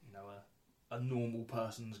a normal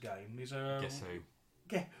person's game? Is Guess Who?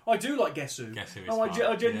 Yeah, I do like Guess Who. Guess Who is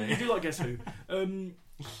I genuinely do like Guess Who.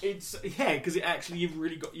 It's because it actually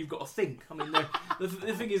you've got to think. I mean, the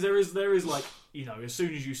thing is there is like as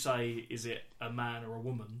soon as you say is it a man or a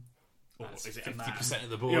woman, or that's is it 50% a man? 50% of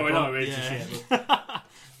the board. Yeah, I know. It's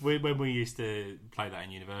when we used to play that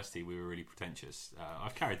in university, we were really pretentious.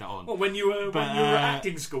 I've carried that on. Well, when you were at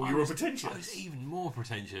acting school, you were pretentious. I was even more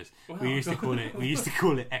pretentious. Wow. We used to call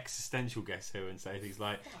it existential Guess Who, and say things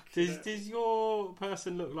like, "Does your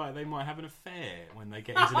person look like they might have an affair when they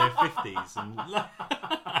get into their 50s?"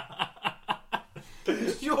 And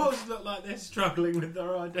does yours look like they're struggling with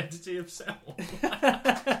their identity of self?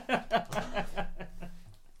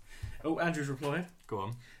 Oh, Andrew's replied. Go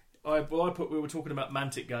on. We were talking about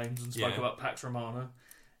Mantic Games and spoke about Pax Romana.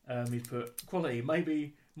 He's put quality.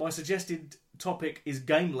 Maybe my suggested topic is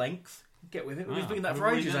game length. Get with it. We've been Wow. doing that for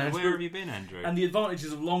ages, Andrew. Where have you been, Andrew? And the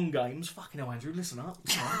advantages of long games. Fucking hell, Andrew, listen up.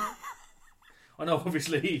 I know,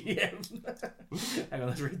 obviously. Yeah. Hang on,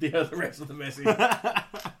 let's read the rest of the message.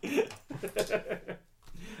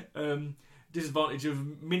 Disadvantage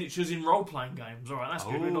of miniatures in role-playing games. All right, that's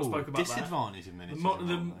good. We've not spoken about disadvantage of miniatures.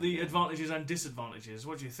 the advantages and disadvantages.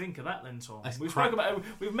 What do you think of that, then, Tom?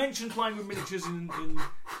 We've mentioned playing with miniatures in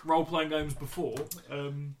role-playing games before,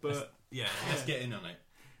 but let's get in on it.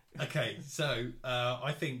 Okay, so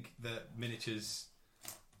I think that miniatures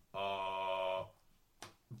are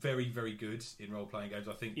very, very good in role-playing games.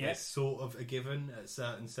 I think they're sort of a given at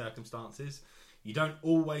certain circumstances. You don't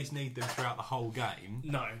always need them throughout the whole game.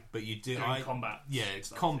 No, but you do. Combat. Yeah, it's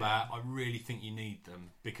combat. I really think you need them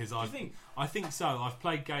because I think so. I've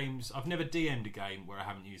played games. I've never DM'd a game where I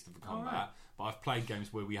haven't used them for combat, but I've played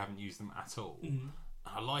games where we haven't used them at all. Mm-hmm.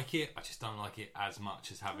 I like it. I just don't like it as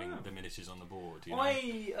much as having the miniatures on the board. You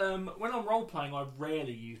know? When I'm role playing, I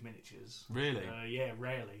rarely use miniatures. Really? Yeah,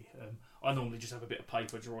 rarely. I normally just have a bit of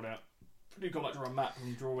paper drawn out. You got like draw a map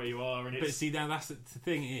and draw where you are, and it's... But see, now that's the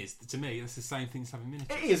thing is, to me, that's the same thing as having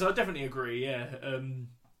miniatures. It is. I definitely agree. Yeah.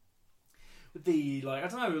 With the I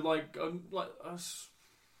don't know,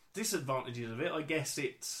 disadvantages of it, I guess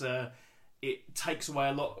it takes away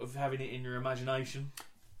a lot of having it in your imagination.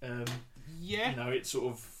 Yeah. You know, it's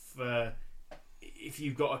sort of if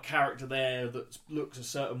you've got a character there that looks a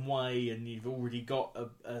certain way, and you've already got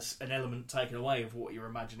an element taken away of what you're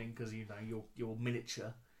imagining because you know your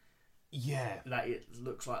miniature. Yeah, that it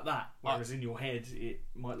looks like that. Whereas in your head, it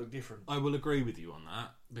might look different. I will agree with you on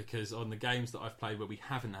that because on the games that I've played where we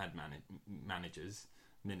haven't had miniature managers,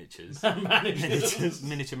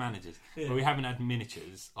 where we haven't had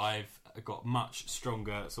miniatures, I've got much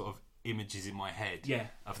stronger sort of images in my head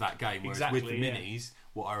of that game. Whereas with the minis,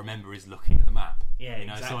 what I remember is looking at the map. Yeah, you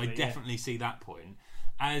know, so I definitely see that point.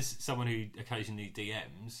 As someone who occasionally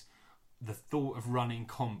DMs, the thought of running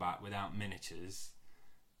combat without miniatures,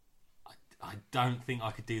 I don't think I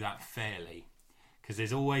could do that fairly because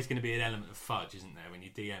there's always going to be an element of fudge, isn't there? When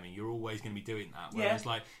you're DMing, you're always going to be doing that. Whereas,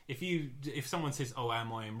 like, if someone says, "Oh,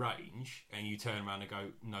 am I in range?" and you turn around and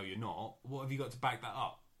go, "No, you're not," what have you got to back that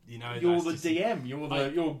up? You know, you're the DM.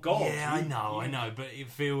 You're God. Yeah, I know, but it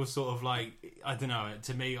feels sort of like I don't know.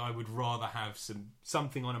 To me, I would rather have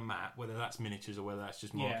something on a map, whether that's miniatures or whether that's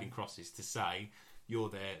just marking crosses, to say you're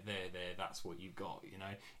there. That's what you've got. You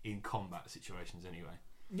know, in combat situations, anyway.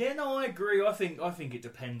 Yeah, no, I agree. I think it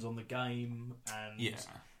depends on the game and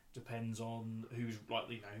depends on who's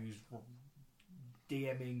who's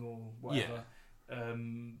DMing or whatever. I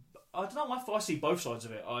don't know. I see both sides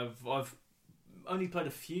of it. I've only played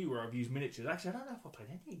a few where I've used miniatures. Actually, I don't know if I've played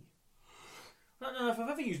any. I don't know if I've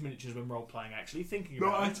ever used miniatures when role playing. Actually, thinking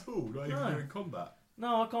about it, at all. Not even during combat.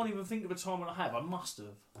 No, I can't even think of a time when I have. I must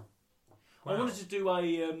have. Wow. I wanted to do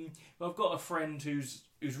I've got a friend who's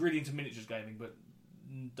really into miniatures gaming, but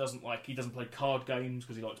he doesn't play card games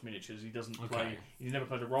because he likes miniatures. He doesn't play. He's never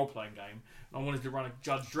played a role playing game. And I wanted to run a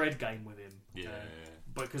Judge Dredd game with him.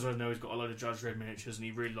 But because I know he's got a load of Judge Dredd miniatures and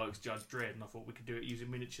he really likes Judge Dredd, and I thought we could do it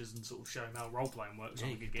using miniatures and sort of show him how role playing works.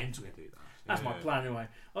 And we could get into it. Do that. That's my plan anyway.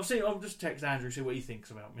 I'll just text Andrew see what he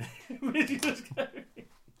thinks about miniatures.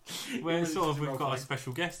 Well, we've got a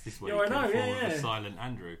special guest this week. Yeah, I know. The silent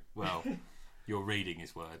Andrew. Well, you're reading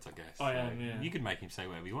his words, I guess. I am. Yeah. You can make him say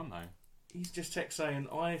whatever you want, though. He's just text saying,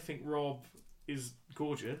 "I think Rob is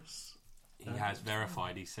gorgeous." He has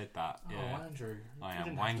verified. He said that. Yeah. Oh, Andrew, I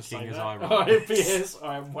am wanking as I write. write. Yes,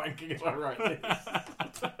 I am wanking as I write this.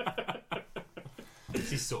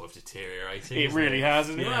 This is sort of deteriorating. It really has,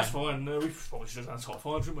 and that's fine. We probably should have done top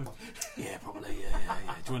 5, shouldn't we? Yeah, probably. Yeah.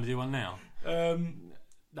 Do you want to do one now?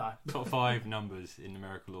 No. Top 5 numbers in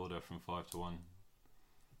numerical order from 5 to 1.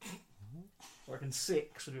 I reckon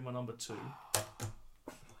 6 would be my number 2.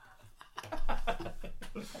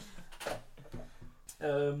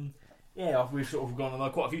 We've sort of gone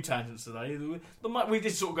on quite a few tangents today. We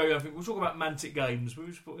did sort of go. I think we'll talk about Mantic Games.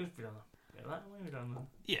 We've done that. We've done that.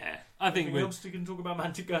 Yeah, I think. Anything else you can talk about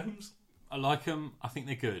Mantic Games? I like them. I think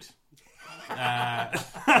they're good.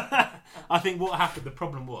 I think what happened. The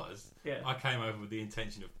problem was, I came over with the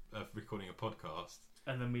intention of recording a podcast.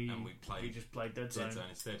 And then we just played Deadzone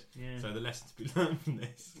instead. Yeah. So the lesson to be learned from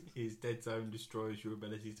this is Deadzone destroys your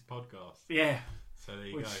ability to podcast. Yeah. So there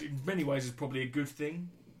you Which go. in many ways is probably a good thing.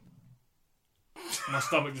 My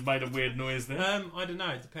stomach just made a weird noise there. I don't know.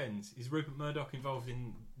 It depends. Is Rupert Murdoch involved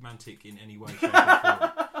in Mantic in any way, shape, or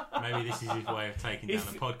form? Maybe this is his way of taking down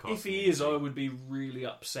the podcast. If he is, I would be really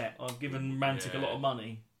upset. I've given Mantic a lot of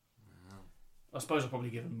money. I suppose I've probably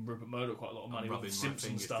given Rupert Murdoch quite a lot of money with the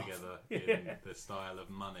Simpsons stuff. Together in the style of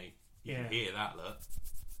money. You can hear that, look.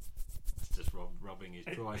 just rubbing his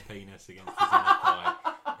dry penis against his inner thigh.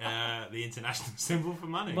 The international symbol for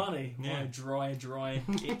money. Money. Yeah. My dry,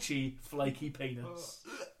 itchy, flaky penis.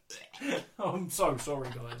 Oh, I'm so sorry,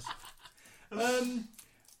 guys.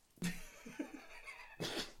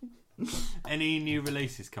 Any new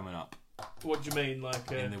releases coming up What do you mean,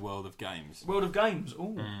 like in the world of games? World of Games?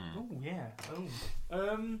 Oh, yeah.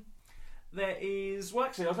 Oh. There is. Well,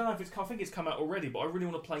 actually, I don't know if it's. I think it's come out already, but I really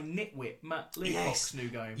want to play Nitwit, Matt Leacock's new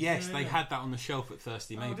game. Yes, they had that on the shelf at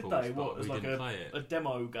Thirsty Maples. Did they? But As we like didn't play it. a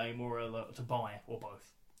demo game or to buy or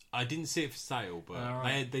both? I didn't see it for sale, but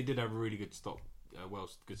right. they did have a really good stock.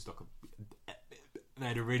 Good stock of. They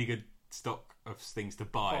had a really good stock of things to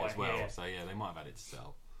buy as well. Yeah. So yeah, they might have had it to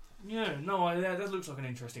sell. Yeah, no, that looks like an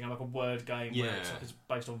interesting, like a word game. Yeah, where it's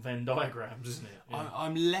based on Venn diagrams, isn't it? Yeah.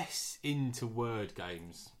 I'm less into word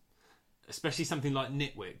games, especially something like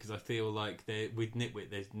Nitwit, because I feel like with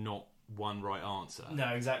Nitwit there's not one right answer. No,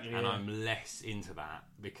 exactly. And I'm less into that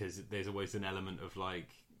because there's always an element of like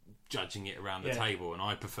judging it around the table, and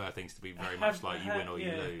I prefer things to be very much like you win or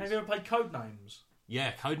you lose. Have you ever played Codenames?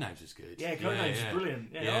 Yeah, Codenames is good. Yeah, Codenames is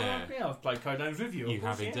brilliant. Yeah, I've played Codenames with you. You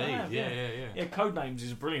have indeed. Yeah. Codenames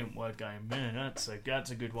is a brilliant word game. Man, that's a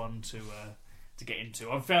good one to get into.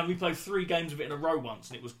 I've found we played 3 games of it in a row once,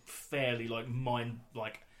 and it was fairly mind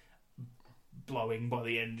blowing by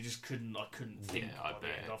the end. I couldn't think by the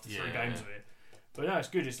end after 3 games of it. But no, it's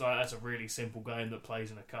good. It's like that's a really simple game that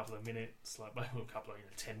plays in a couple of minutes, like a couple of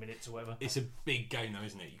 10 minutes or whatever. It's a big game though,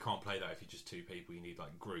 isn't it? You can't play that if you're just 2 people. You need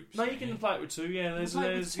like groups. No, you can play it with 2. Yeah, there's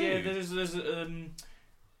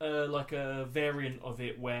like a variant of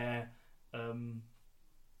it where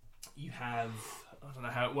you have. I don't know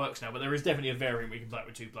how it works now, but there is definitely a variant where you can play it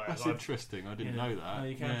with 2 players. That's interesting. I didn't know that. No,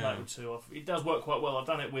 you can play it with 2. It does work quite well. I've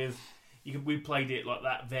done it with. We played it like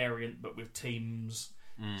that variant, but with teams.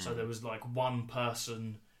 So there was like one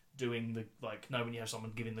person doing the when you have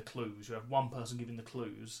someone giving the clues, you have one person giving the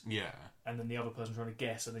clues, and then the other person trying to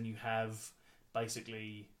guess, and then you have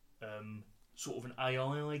basically sort of an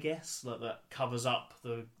AI, I guess, like that covers up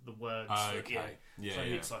the words. Oh, okay. So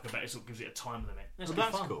it's like it sort of gives it a time limit.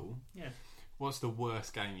 That's cool. Yeah. What's the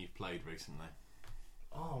worst game you've played recently?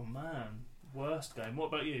 Oh man, worst game. What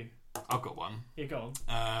about you? I've got one. Yeah, go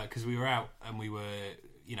on. Because we were out and we were,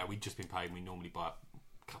 we'd just been paid. And we normally buy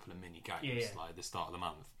a couple of mini games, like at the start of the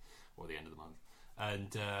month or the end of the month.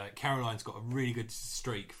 And Caroline's got a really good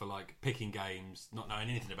streak for like picking games, not knowing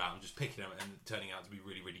anything about them, just picking them and turning out to be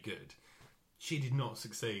really, really good. She did not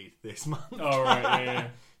succeed this month. Oh right, yeah.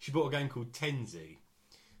 She bought a game called Tenzi,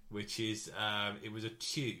 which is it was a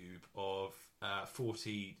tube of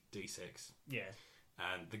 40 d6. Yeah.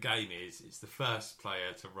 And the game is, it's the first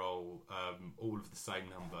player to roll all of the same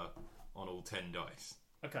number on all 10 dice.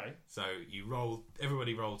 Okay. So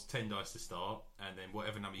everybody rolls 10 dice to start, and then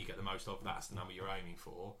whatever number you get the most of, that's the number you're aiming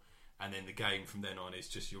for. And then the game from then on is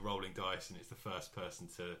just you're rolling dice, and it's the first person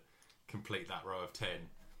to complete that row of 10.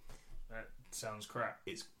 That sounds crap.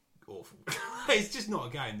 It's awful. It's just not a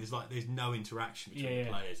game. There's no interaction between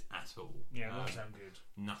the players at all. Yeah, that doesn't sound good.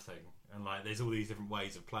 Nothing. And there's all these different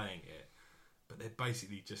ways of playing it, but they're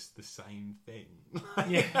basically just the same thing.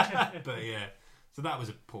 But yeah, so that was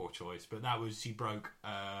a poor choice. But she broke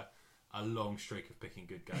a long streak of picking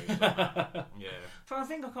good games. Yeah. Trying to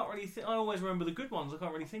think, I can't really. I always remember the good ones. I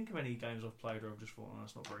can't really think of any games I've played where I've just thought,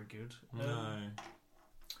 that's not very good.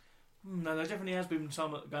 No, there definitely has been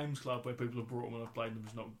some at Games Club where people have brought them and I've played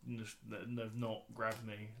them, they've not grabbed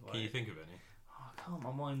me. Can you think of any? I can't.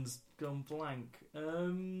 My mind's gone blank.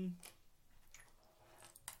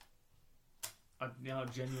 I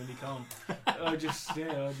genuinely can't. I just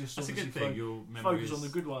that's a good thing. Your focus on the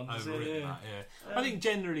good ones. I think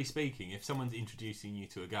generally speaking, if someone's introducing you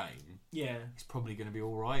to a game, it's probably going to be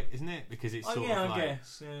all right, isn't it? Because it's sort of like, I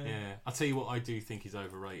guess. Yeah. I'll tell you what I do think is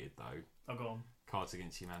overrated though. Oh, go on. Cards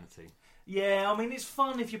Against Humanity. Yeah, I mean it's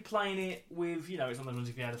fun if you're playing it with sometimes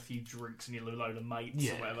if you had a few drinks and you're a load of mates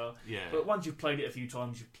or whatever. Yeah. But once you've played it a few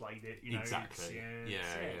times, you've played it. Exactly.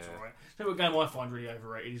 It's all right. So what game I find really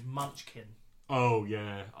overrated is Munchkin. Oh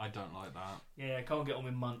yeah, I don't like that. Yeah, I can't get on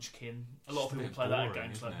with Munchkin. A lot of people play that at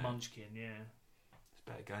games like Munchkin. Yeah. There's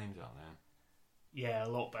better games out there. Yeah, a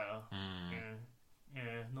lot better.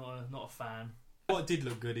 Yeah, not a fan. What did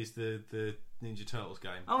look good is the Ninja Turtles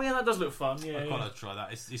game. Oh yeah, that does look fun. Yeah, I'd quite like to try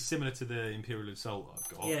that. It's similar to the Imperial Assault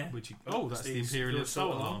I've got. Yeah. That's the Imperial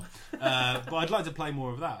Assault alarm. But I'd like to play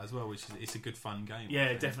more of that as well, which is it's a good fun game.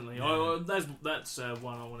 Yeah, definitely. Yeah. That's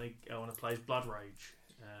one I want to play is Blood Rage.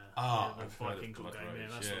 The Viking game.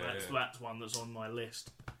 That's one that's on my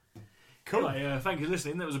list. Cool. Anyway, thank you for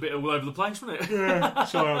listening. That was a bit all over the place, wasn't it? Yeah.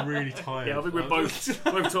 Sorry, I'm really tired. Yeah, I think we're both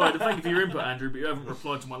tired. Thank you for your input, Andrew, but you haven't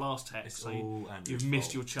replied to my last text. It's So all Andrew's you've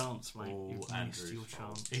missed fault. your chance, mate. All You've missed Andrew's your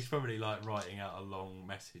fault. chance. He's probably like writing out a long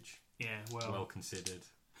message, Yeah, well considered.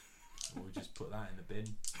 We'll just put that in the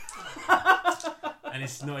bin. And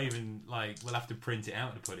it's not even like we'll have to print it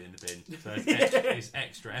out to put it in the bin. So it's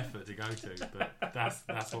extra effort to go to, but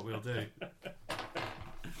that's what we'll do.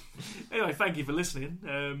 Anyway, thank you for listening.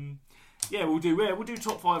 We'll do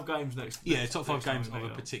top 5 games next. Yeah, top 5 next games time, of a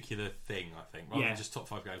mate. particular thing. I think rather than just top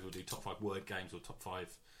 5 games, we'll do top 5 word games or top 5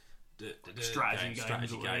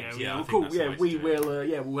 strategy games. Yeah, I think cool. that's the Yeah, way to we do it.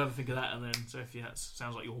 will. We'll have a think of that, and then so if that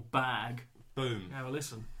sounds like your bag, Boom. have a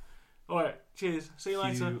listen. All right, cheers. See you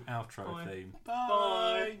later. Cue outro Bye. theme.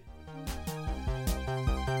 Bye.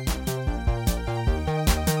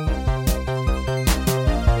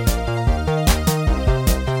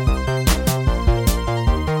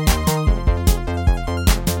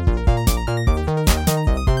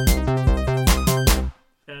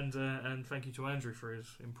 And thank you to Andrew for his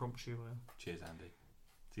impromptu. Cheers, Andy.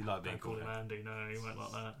 Do you like being Don't call called him Andy? Andy. No, he won't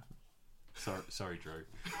like that. Sorry, Drew.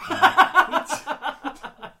 I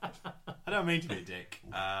don't mean to be a dick.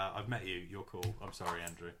 I've met you. You're cool. I'm sorry,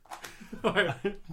 Andrew.